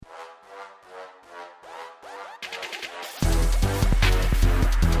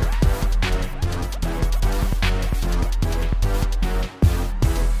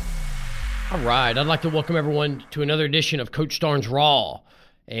right. I'd like to welcome everyone to another edition of Coach Starnes Raw.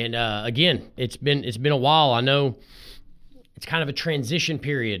 And again, it's been a while. I know it's kind of a transition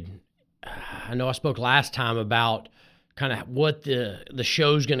period. I know I spoke last time about kind of what the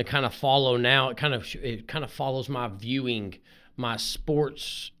show's going to kind of follow now. It kind of follows my viewing, my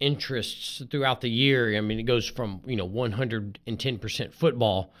sports interests throughout the year. I mean, it goes from 110%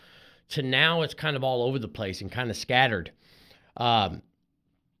 football to now it's kind of all over the place and kind of scattered.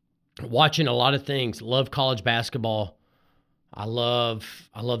 Watching a lot of things. Love college basketball. I love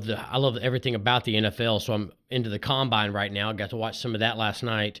everything about the NFL. So I'm into the combine right now. Got to watch some of that last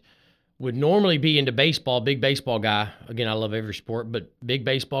night. Would normally be into baseball, big baseball guy. Again, I love every sport, but big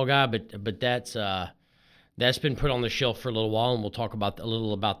baseball guy. But that's been put on the shelf for a little while, and we'll talk a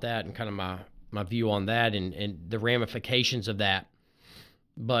little about that and kind of my view on that and the ramifications of that.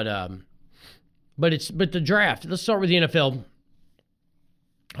 But the draft. Let's start with the NFL.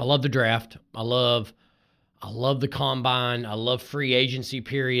 I love the draft. I love the combine. I love free agency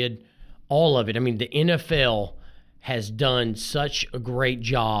period. All of it. I mean, the NFL has done such a great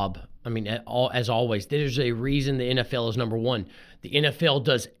job. I mean, as always, there's a reason the NFL is number one. The NFL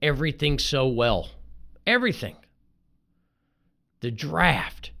does everything so well. Everything. The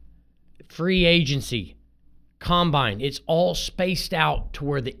draft, free agency, combine, it's all spaced out to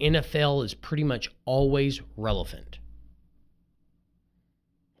where the NFL is pretty much always relevant.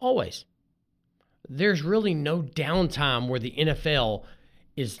 Always. There's really no downtime where the NFL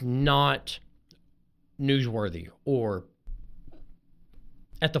is not newsworthy or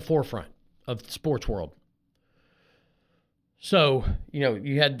at the forefront of the sports world. So,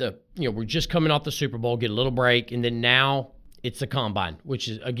 you had we're just coming off the Super Bowl, get a little break, and then now it's the combine, which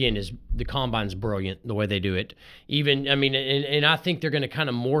is the combine's brilliant the way they do it. And I think they're going to kind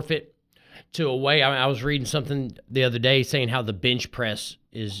of morph it to a way. I was reading something the other day saying how the bench press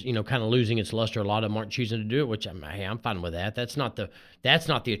is, kind of losing its luster. A lot of them aren't choosing to do it, which I'm fine with that. That's not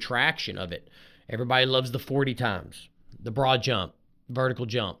the attraction of it. Everybody loves the 40 times, the broad jump, vertical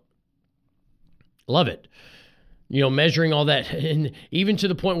jump. Love it. Measuring all that, and even to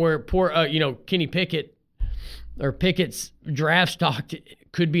the point where Kenny Pickett's draft stock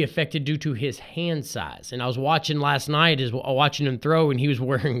could be affected due to his hand size. And I was watching last night, watching him throw, and he was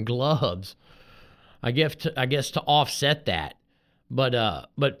wearing gloves. I guess to offset that. But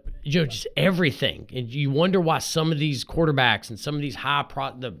just everything. And you wonder why some of these quarterbacks and some of these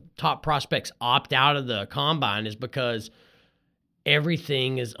the top prospects opt out of the combine is because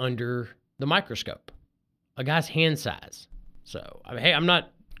everything is under the microscope. A guy's hand size. So, hey, I'm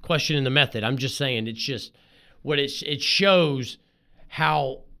not questioning the method. I'm just saying it's just what it shows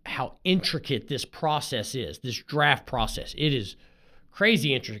how intricate this process is, this draft process. It is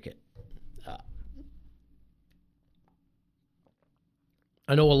crazy intricate.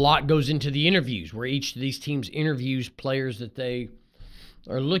 I know a lot goes into the interviews where each of these teams interviews players that they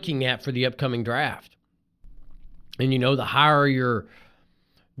are looking at for the upcoming draft. And the higher your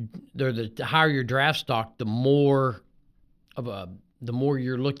draft stock, the more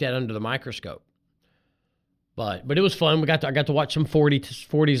you're looked at under the microscope. But it was fun. I got to watch some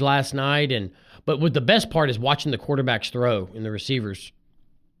 40s last night, but what the best part is watching the quarterbacks throw and the receivers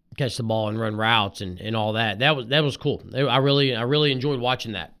catch the ball and run routes and all that. That was cool. I really enjoyed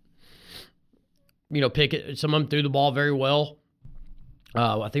watching that. Pickett, some of them threw the ball very well.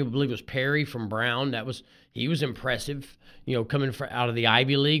 I believe it was Perry from Brown. He was impressive. Coming out of the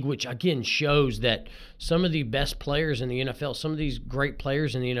Ivy League, which again shows that some of the best players in the NFL, some of these great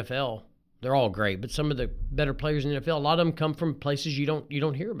players in the NFL, they're all great, but some of the better players in the NFL, a lot of them come from places you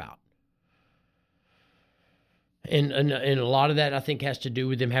don't hear about. And a lot of that, I think, has to do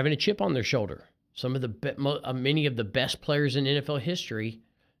with them having a chip on their shoulder. Some of many of the best players in NFL history,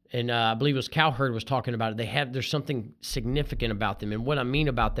 and I believe it was Cowherd was talking about it. There's something significant about them, and what I mean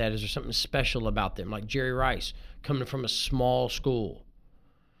about that is there's something special about them. Like Jerry Rice coming from a small school,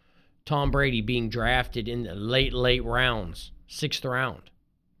 Tom Brady being drafted in the late rounds, 6th round.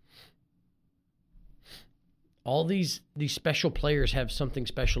 All these special players have something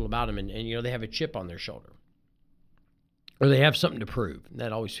special about them, and they have a chip on their shoulder. Or they have something to prove.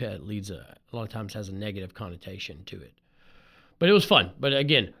 That always leads a lot of times has a negative connotation to it. But it was fun. But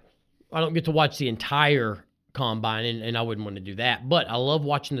again, I don't get to watch the entire combine, and I wouldn't want to do that. But I love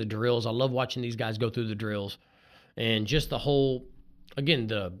watching the drills. I love watching these guys go through the drills. And just the whole, again,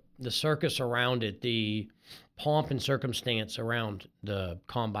 the circus around it, the pomp and circumstance around the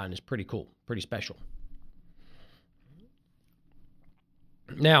combine is pretty cool, pretty special.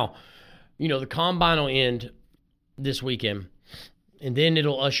 Now, the combine will end this weekend, and then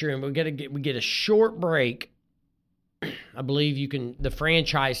it'll usher in. We get a short break. I believe the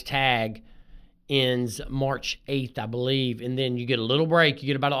franchise tag ends March 8th, I believe, and then you get a little break. You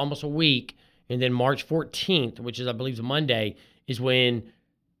get about almost a week, and then March 14th, which is, I believe, a Monday, is when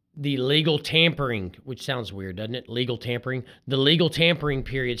the legal tampering, which sounds weird, doesn't it? Legal tampering. The legal tampering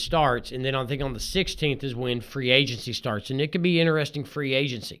period starts, and then I think on the 16th is when free agency starts, and it could be interesting free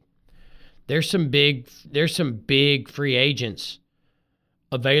agency. There's some big free agents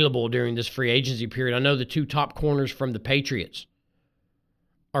available during this free agency period. I know the two top corners from the Patriots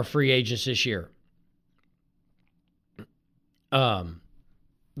are free agents this year. Von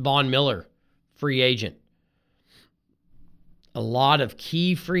Miller, free agent. A lot of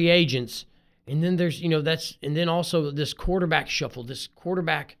key free agents. And then there's, and then also this quarterback shuffle, it's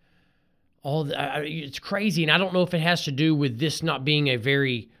crazy. And I don't know if it has to do with this not being a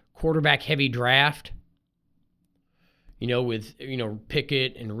very quarterback heavy draft, with,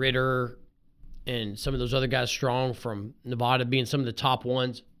 Pickett and Ritter and some of those other guys strong from Nevada being some of the top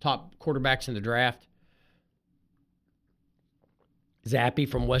quarterbacks in the draft. Zappy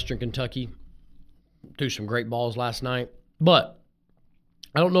from Western Kentucky threw some great balls last night. But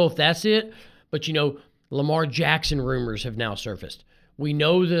I don't know if that's it. But, Lamar Jackson rumors have now surfaced. We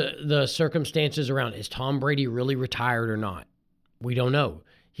know the circumstances around, is Tom Brady really retired or not? We don't know.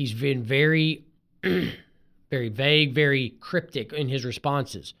 He's been very, very vague, very cryptic in his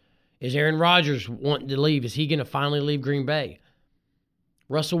responses. Is Aaron Rodgers wanting to leave? Is he going to finally leave Green Bay?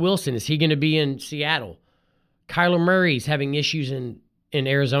 Russell Wilson, is he going to be in Seattle? Kyler Murray's having issues in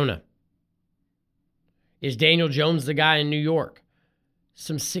Arizona. Is Daniel Jones the guy in New York?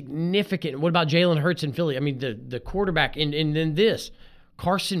 Some significant. What about Jalen Hurts in Philly? I mean, the quarterback, and then this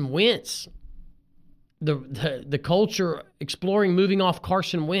Carson Wentz. The culture exploring moving off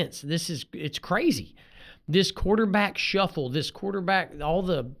Carson Wentz. It's crazy. This quarterback shuffle, all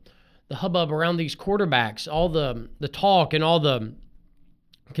the hubbub around these quarterbacks, all the talk and all the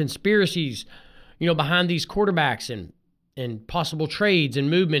conspiracies, behind these quarterbacks and possible trades and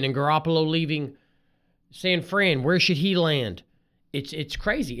movement, and Garoppolo leaving San Fran. Where should he land? It's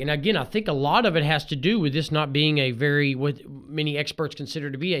crazy. And again, I think a lot of it has to do with this not being what many experts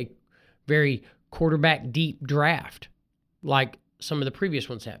consider to be a very quarterback deep draft, like some of the previous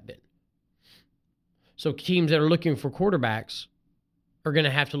ones have been. So teams that are looking for quarterbacks are going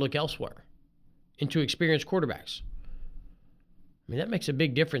to have to look elsewhere into experienced quarterbacks. I mean, that makes a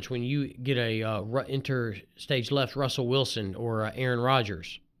big difference when you get a interstage left Russell Wilson or Aaron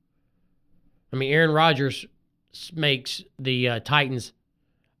Rodgers. I mean, Aaron Rodgers makes the Titans,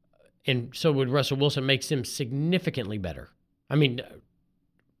 and so would Russell Wilson, makes them significantly better. I mean,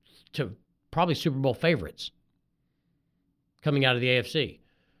 to probably Super Bowl favorites coming out of the AFC.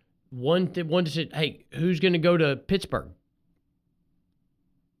 One decision, hey, who's going to go to Pittsburgh?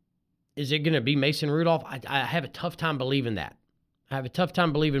 Is it going to be Mason Rudolph? I have a tough time believing that. I have a tough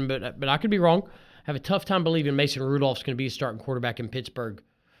time believing, but I could be wrong. I have a tough time believing Mason Rudolph's going to be a starting quarterback in Pittsburgh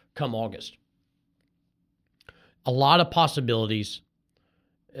come August. A lot of possibilities.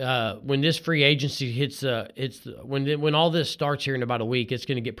 When this free agency hits, when all this starts here in about a week, it's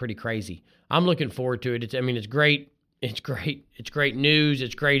going to get pretty crazy. I'm looking forward to it. It's great. It's great. It's great news.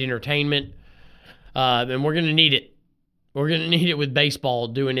 It's great entertainment. And we're going to need it. We're going to need it with baseball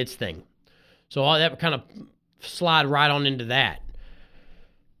doing its thing. So all that kind of slide right on into that.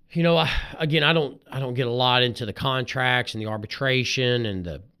 I don't get a lot into the contracts and the arbitration and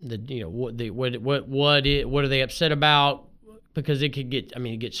what are they upset about, because it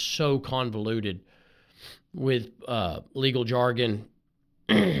gets so convoluted with legal jargon.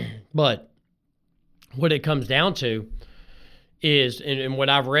 But what it comes down to is, and what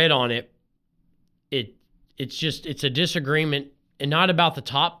I've read on it, it's a disagreement, and not about the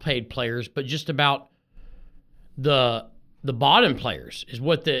top paid players, but just about the bottom players is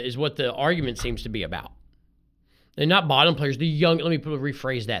what the argument seems to be about. And not bottom players, the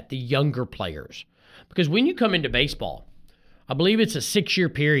younger players. Because when you come into baseball, I believe it's a 6-year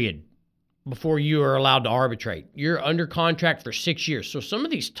period before you are allowed to arbitrate. You're under contract for 6 years. So some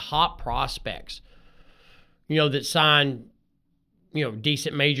of these top prospects, that sign,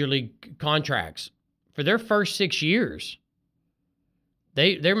 decent major league contracts, for their first 6 years,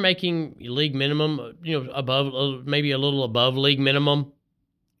 they're making league minimum, above, maybe a little above league minimum.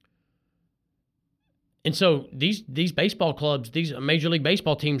 And so these baseball clubs, these Major League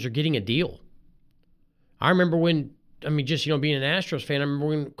Baseball teams are getting a deal. I remember being an Astros fan, I remember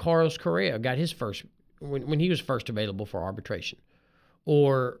when Carlos Correa got his first, when he was first available for arbitration,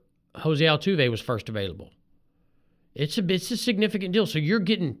 or Jose Altuve was first available. It's a significant deal. So you're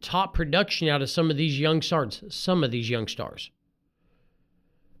getting top production out of some of these young stars.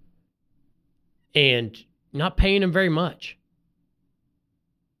 And not paying them very much.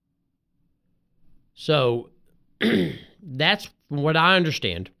 So that's what I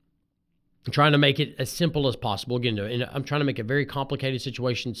understand. I'm trying to make it as simple as possible. Again, and I'm trying to make a very complicated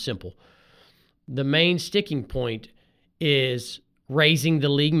situation simple. The main sticking point is raising the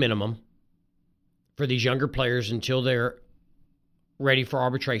league minimum for these younger players until they're ready for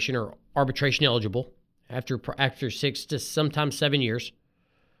arbitration or arbitration eligible after 6 to sometimes 7 years.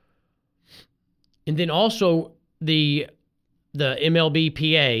 And then also the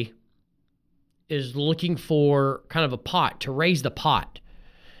MLBPA is looking for kind of a pot to raise the pot.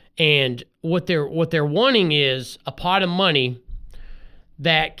 And what they're wanting is a pot of money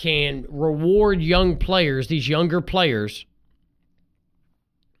that can reward young players, these younger players,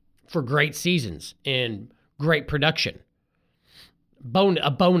 for great seasons and great production.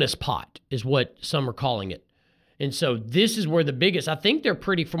 A bonus pot is what some are calling it. And so this is where the biggest, I think they're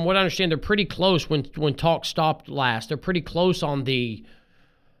pretty, from what I understand, they're pretty close when talk stopped last. They're pretty close on the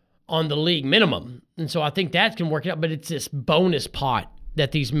league minimum. And so I think that can work out, but it's this bonus pot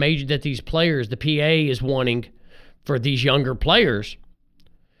that these players, the PA is wanting for these younger players.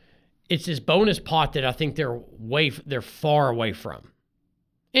 It's this bonus pot that I think they're far away from.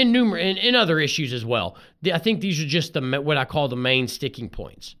 And other issues as well. I think these are just what I call the main sticking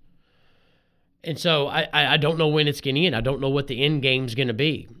points. And so I don't know when it's getting in. I don't know what the end game's going to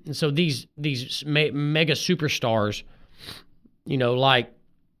be. And so these mega superstars, like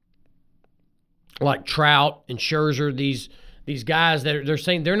Trout and Scherzer, these guys that they're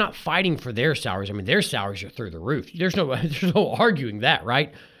saying they're not fighting for their salaries. I mean, their salaries are through the roof. There's no arguing that,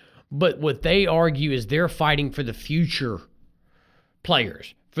 right? But what they argue is they're fighting for the future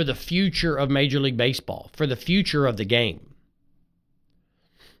players, for the future of Major League Baseball, for the future of the game.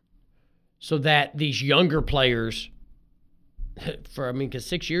 So that these younger players, because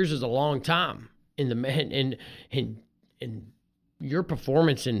 6 years is a long time in your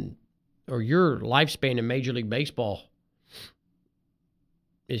performance or your lifespan in Major League Baseball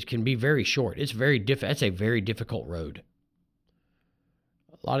can be very short. It's very That's a very difficult road.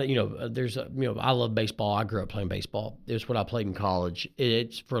 A lot of, I love baseball. I grew up playing baseball. It's what I played in college.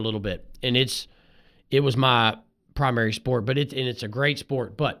 It's for a little bit. And it was my primary sport, but it's a great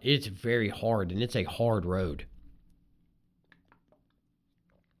sport, but it's very hard, and it's a hard road.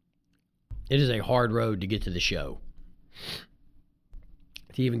 It is a hard road to get to the show,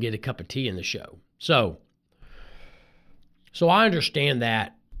 to even get a cup of tea in the show. So I understand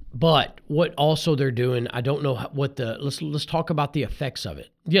that, but what also they're doing, I don't know let's talk about the effects of it.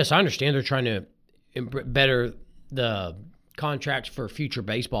 Yes, I understand they're trying to better the contracts for future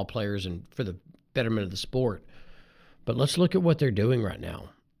baseball players and for the betterment of the sport. But let's look at what they're doing right now.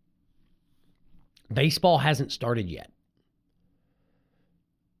 Baseball hasn't started yet.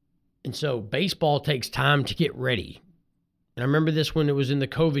 And so baseball takes time to get ready. And I remember this when it was in the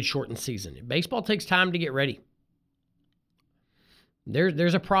COVID shortened season. Baseball takes time to get ready.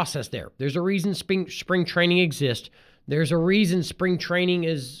 There's a process there. There's a reason spring training exists. There's a reason spring training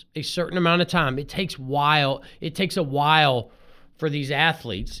is a certain amount of time. It takes a while for these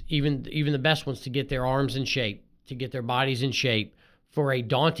athletes, even the best ones, to get their arms in shape, to get their bodies in shape for a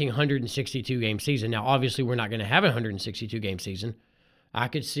daunting 162-game season. Now, obviously, we're not going to have a 162-game season. I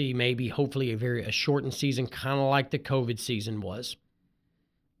could see maybe, hopefully, a shortened season, kind of like the COVID season was,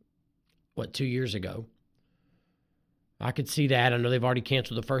 2 years ago. I could see that. I know they've already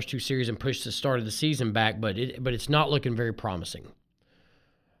canceled the first 2 series and pushed the start of the season back, but it's not looking very promising.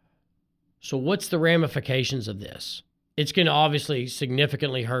 So what's the ramifications of this? It's going to obviously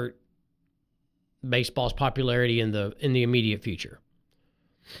significantly hurt baseball's popularity in the immediate future.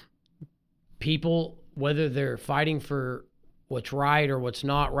 People, whether they're fighting for what's right or what's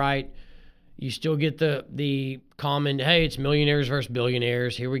not right, you still get the common, hey, it's millionaires versus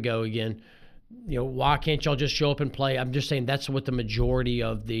billionaires. Here we go again. Why can't y'all just show up and play? I'm just saying that's what the majority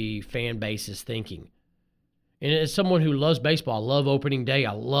of the fan base is thinking. And as someone who loves baseball, I love opening day.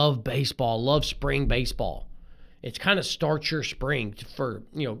 I love baseball. I love spring baseball. It's kind of starts your spring for,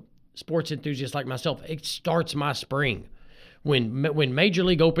 sports enthusiasts like myself. It starts my spring. When Major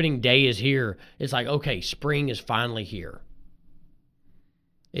League opening day is here, it's like, okay, spring is finally here.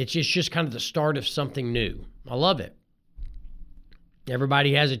 It's just kind of the start of something new. I love it.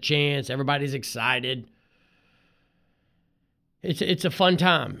 Everybody has a chance. Everybody's excited. It's a fun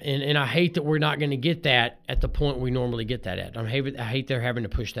time, and I hate that we're not going to get that at the point we normally get that at. I hate they're having to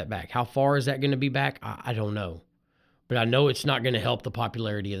push that back. How far is that going to be back? I don't know. But I know it's not going to help the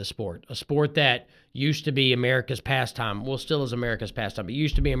popularity of the sport. A sport that used to be America's pastime, well, still is America's pastime, but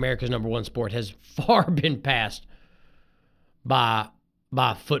used to be America's number one sport, has far been passed by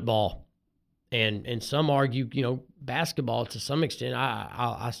football. And some argue, basketball, to some extent,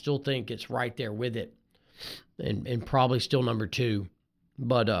 I still think it's right there with it, and probably still number 2.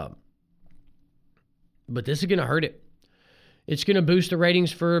 But this is going to hurt it. It's going to boost the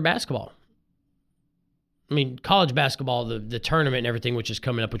ratings for basketball. I mean, college basketball, the tournament and everything, which is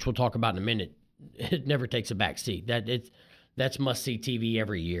coming up, which we'll talk about in a minute, it never takes a back seat. That's must-see TV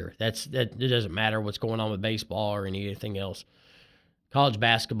every year. That it doesn't matter what's going on with baseball or anything else. College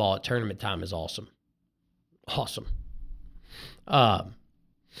basketball at tournament time is awesome. Awesome.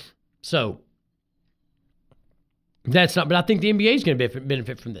 So that's not, but I think the NBA is going to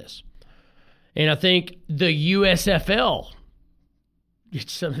benefit from this. And I think the USFL,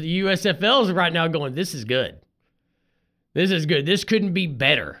 some of the USFLs right now going, this is good. This is good. This couldn't be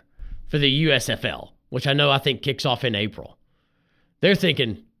better for the USFL, which I think kicks off in April. They're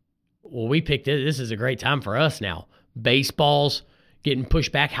thinking, well, we picked it. This is a great time for us now. Baseball's getting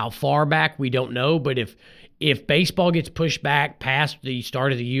pushed back. How far back, we don't know. But if baseball gets pushed back past the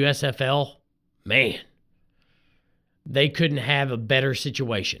start of the USFL, man, they couldn't have a better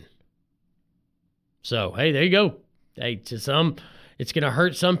situation. So, hey, there you go. Hey, to some, it's going to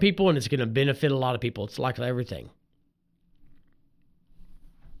hurt some people and it's going to benefit a lot of people. It's like everything.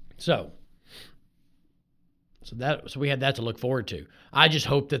 So we had that to look forward to. I just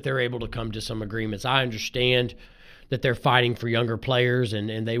hope that they're able to come to some agreements. I understand that they're fighting for younger players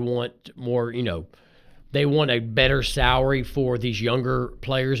and they want more, they want a better salary for these younger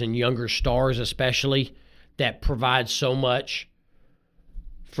players and younger stars especially that provide so much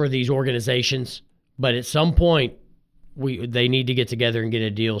for these organizations. But at some point, they need to get together and get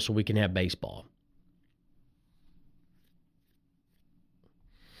a deal so we can have baseball.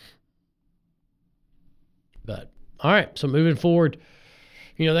 But, all right, so moving forward,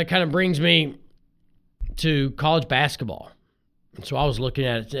 that kind of brings me to college basketball. And so I was looking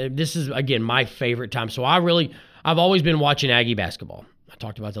at it. This is, again, my favorite time. So I've always been watching Aggie basketball. I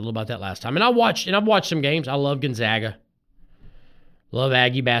talked about that, a little about that last time. And I've watched some games. I love Gonzaga. Love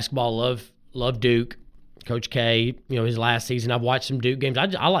Aggie basketball. Love Duke. Coach K, his last season. I've watched some Duke games.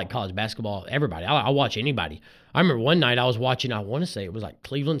 I like college basketball. Everybody. I watch anybody. I remember one night I was watching, I want to say it was like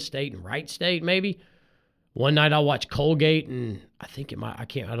Cleveland State and Wright State maybe. One night I watched Colgate and I think it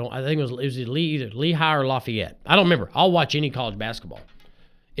was either Lehigh or Lafayette. I don't remember. I'll watch any college basketball.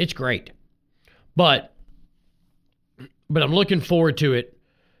 It's great. But I'm looking forward to it.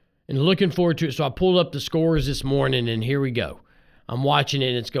 So I pulled up the scores this morning and here we go. I'm watching it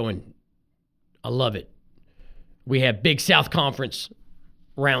and it's going, I love it. We have Big South Conference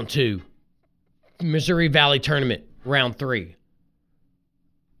round 2. Missouri Valley Tournament round 3.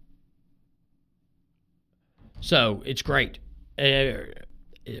 So it's great.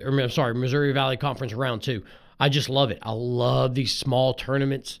 Missouri Valley Conference round 2. I just love it. I love these small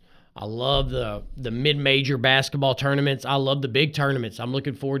tournaments. I love the mid-major basketball tournaments. I love the big tournaments. I'm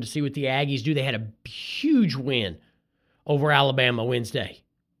looking forward to see what the Aggies do. They had a huge win over Alabama Wednesday.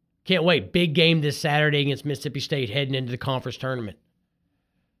 Can't wait. Big game this Saturday against Mississippi State heading into the conference tournament.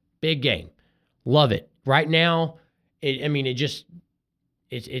 Big game. Love it. Right now, everything's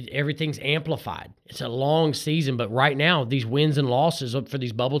amplified. It's a long season, but right now, these wins and losses up for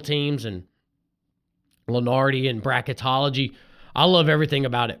these bubble teams and Lenardi and bracketology, I love everything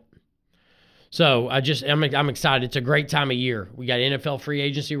about it. So I'm excited. It's a great time of year. We got NFL free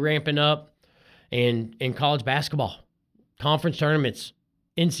agency ramping up and college basketball, conference tournaments,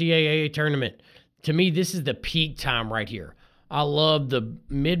 NCAA tournament. To me, this is the peak time right here. I love the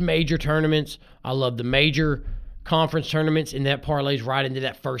mid-major tournaments. I love the major conference tournaments, and that parlays right into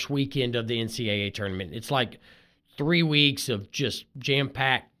that first weekend of the NCAA tournament. It's like 3 weeks of just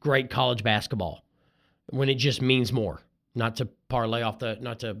jam-packed, great college basketball when it just means more. Not to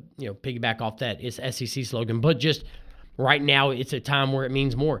piggyback off that, it's SEC slogan, but just right now it's a time where it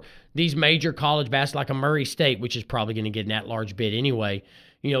means more. These major college basketball, like a Murray State, which is probably going to get an at-large bid anyway,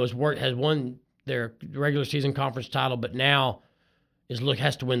 has won their regular season conference title, but now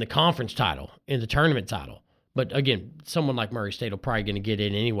has to win the conference title and the tournament title. But again, someone like Murray State will probably going to get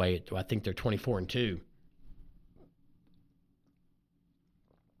in anyway. I think they're 24-2.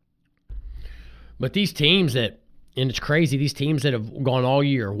 But these teams and it's crazy, these teams that have gone all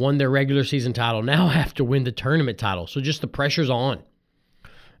year, won their regular season title, now have to win the tournament title. So just the pressure's on.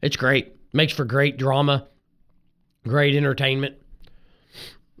 It's great. Makes for great drama, great entertainment.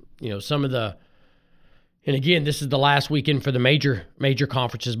 And again, this is the last weekend for the major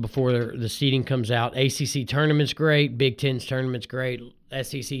conferences before the seeding comes out. ACC tournament's great. Big Ten's tournament's great.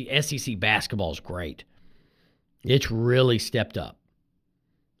 SEC basketball's great. It's really stepped up.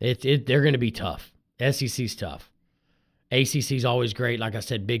 They're going to be tough. SEC's tough. ACC's always great. Like I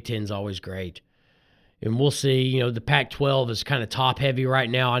said, Big Ten's always great. And we'll see. You know, the Pac-12 is kind of top-heavy right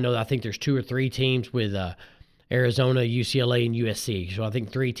now. I think there's 2 or 3 teams with Arizona, UCLA, and USC. So I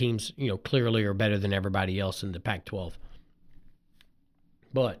think 3 teams, you know, clearly are better than everybody else in the Pac-12.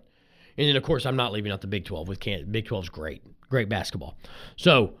 But, and then, of course, I'm not leaving out the Big 12 with Kansas. Big 12's great. Great basketball.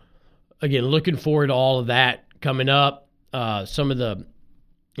 So, again, looking forward to all of that coming up.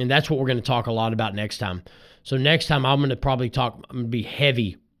 And that's what we're going to talk a lot about next time. So next time I'm going to be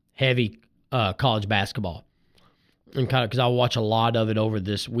heavy college basketball. And kind of because I'll watch a lot of it over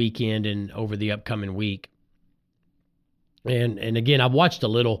this weekend and over the upcoming week. And again, I've watched a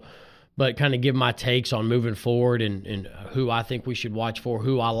little, but kind of give my takes on moving forward and who I think we should watch for,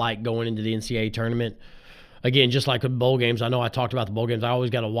 who I like going into the NCAA tournament. Again, just like with bowl games, I know I talked about the bowl games. I always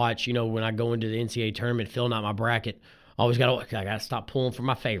got to watch, you know, when I go into the NCAA tournament, filling out my bracket, I got to stop pulling for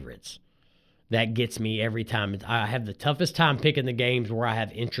my favorites. That gets me every time. I have the toughest time picking the games where I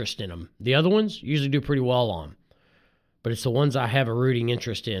have interest in them. The other ones usually do pretty well on. But it's the ones I have a rooting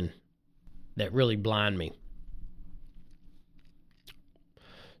interest in that really blind me.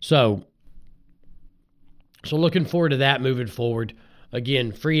 So looking forward to that moving forward.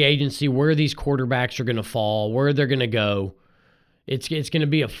 Again, free agency, where these quarterbacks are going to fall, where they're going to go. It's going to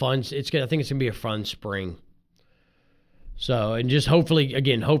be I think it's going to be a fun spring. So, and just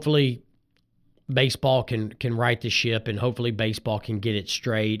hopefully baseball can right the ship, and hopefully baseball can get it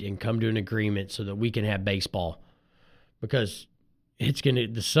straight and come to an agreement so that we can have baseball. Because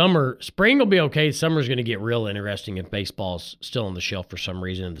spring will be okay. Summer's going to get real interesting if baseball's still on the shelf for some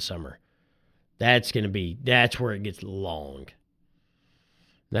reason in the summer. That's where it gets long.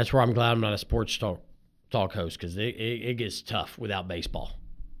 That's where I'm glad I'm not a sports talk host, because it gets tough without baseball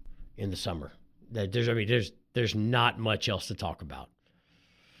in the summer. There's not much else to talk about.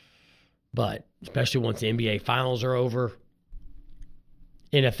 But especially once the NBA finals are over,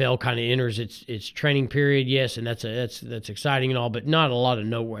 NFL kind of enters its training period, yes, and that's exciting and all, but not a lot of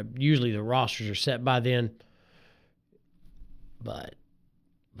nowhere. Usually the rosters are set by then, but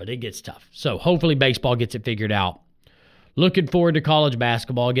it gets tough. So hopefully baseball gets it figured out. Looking forward to college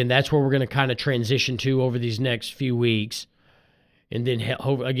basketball. Again, that's where we're going to kind of transition to over these next few weeks. And then,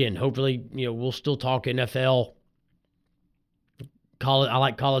 hopefully, you know, we'll still talk NFL. I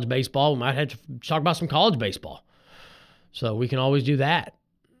like college baseball. We might have to talk about some college baseball. So we can always do that.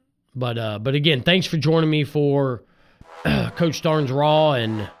 But again, thanks for joining me for Coach Starnes Raw,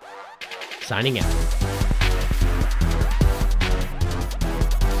 and signing out.